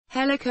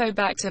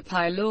Helicobacter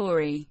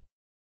pylori.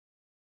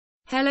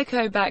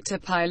 Helicobacter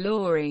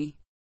pylori.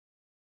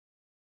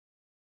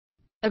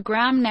 A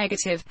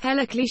gram-negative,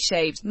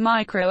 helically-shaped,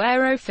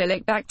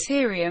 microaerophilic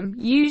bacterium,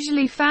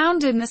 usually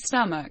found in the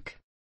stomach.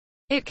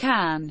 It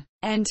can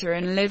enter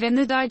and live in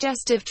the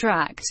digestive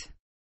tract.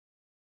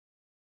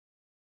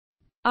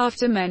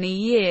 After many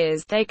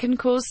years, they can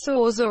cause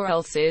sores or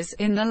ulcers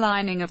in the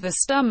lining of the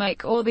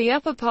stomach or the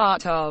upper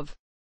part of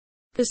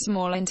the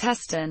small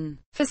intestine.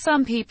 For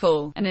some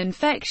people, an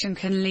infection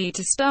can lead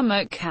to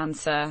stomach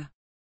cancer.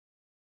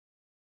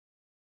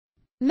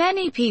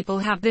 Many people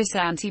have this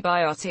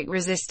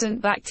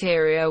antibiotic-resistant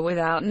bacteria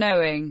without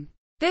knowing.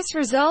 This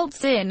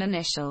results in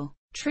initial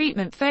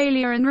treatment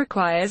failure and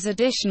requires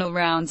additional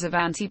rounds of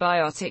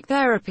antibiotic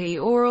therapy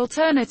or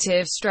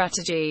alternative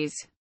strategies,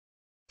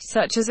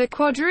 such as a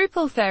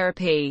quadruple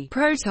therapy,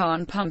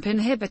 proton pump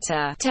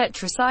inhibitor,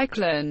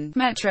 tetracycline,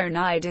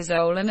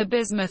 metronidazole and a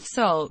bismuth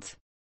salt.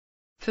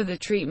 For the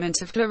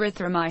treatment of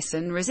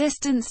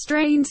clarithromycin-resistant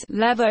strains,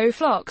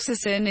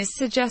 levofloxacin is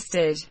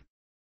suggested.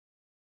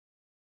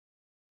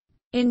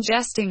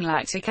 Ingesting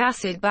lactic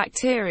acid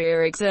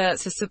bacteria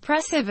exerts a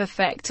suppressive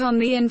effect on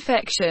the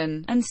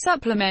infection, and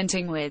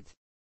supplementing with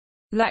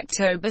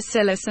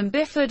Lactobacillus and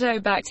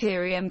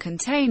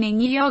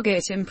Bifidobacterium-containing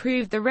yogurt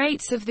improve the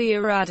rates of the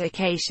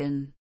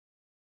eradication.